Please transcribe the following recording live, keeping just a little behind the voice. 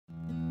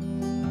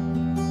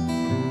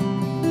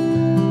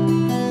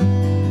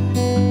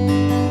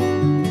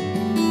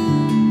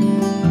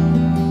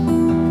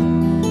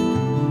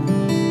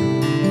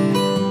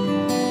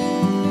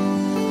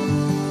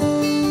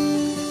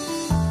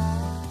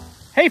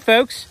Hey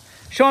folks,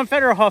 Sean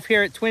Federhoff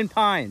here at Twin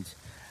Pines.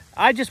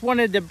 I just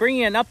wanted to bring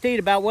you an update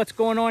about what's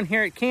going on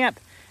here at camp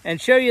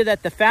and show you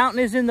that the fountain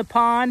is in the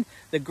pond,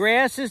 the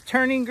grass is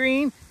turning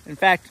green. In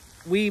fact,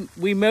 we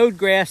mowed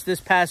grass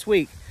this past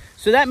week.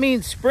 So that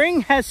means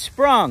spring has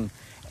sprung,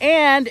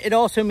 and it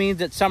also means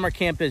that summer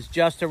camp is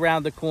just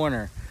around the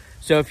corner.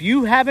 So if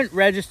you haven't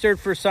registered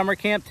for summer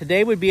camp,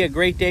 today would be a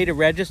great day to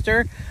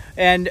register.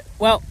 And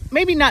well,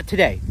 maybe not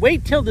today.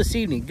 Wait till this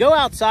evening. Go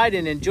outside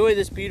and enjoy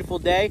this beautiful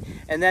day.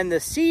 And then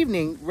this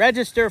evening,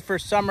 register for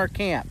summer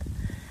camp.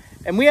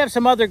 And we have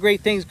some other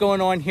great things going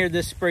on here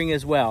this spring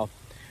as well.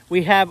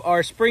 We have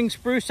our spring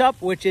spruce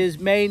up, which is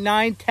May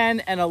 9,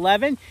 10, and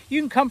 11.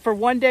 You can come for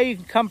one day, you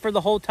can come for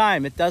the whole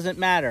time. It doesn't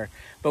matter.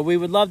 But we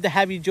would love to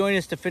have you join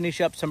us to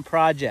finish up some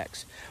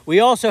projects. We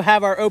also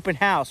have our open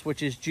house,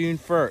 which is June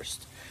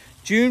 1st.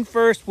 June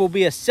 1st will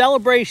be a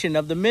celebration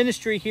of the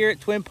ministry here at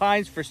Twin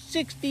Pines for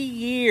 60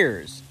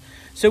 years.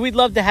 So we'd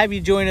love to have you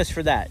join us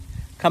for that.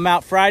 Come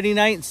out Friday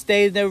night and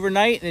stay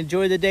overnight and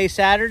enjoy the day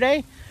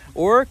Saturday.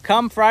 Or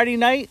come Friday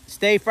night,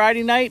 stay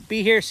Friday night,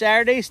 be here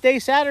Saturday, stay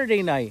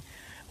Saturday night.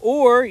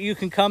 Or you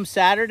can come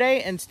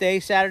Saturday and stay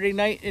Saturday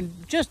night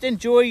and just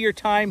enjoy your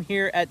time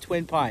here at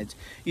Twin Pines.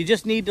 You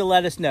just need to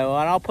let us know.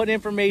 And I'll put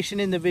information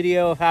in the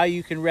video of how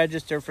you can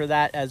register for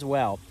that as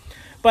well.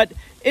 But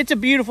it's a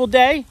beautiful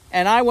day,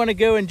 and I want to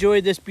go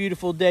enjoy this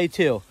beautiful day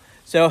too.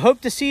 So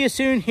hope to see you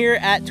soon here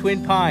at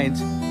Twin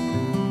Pines.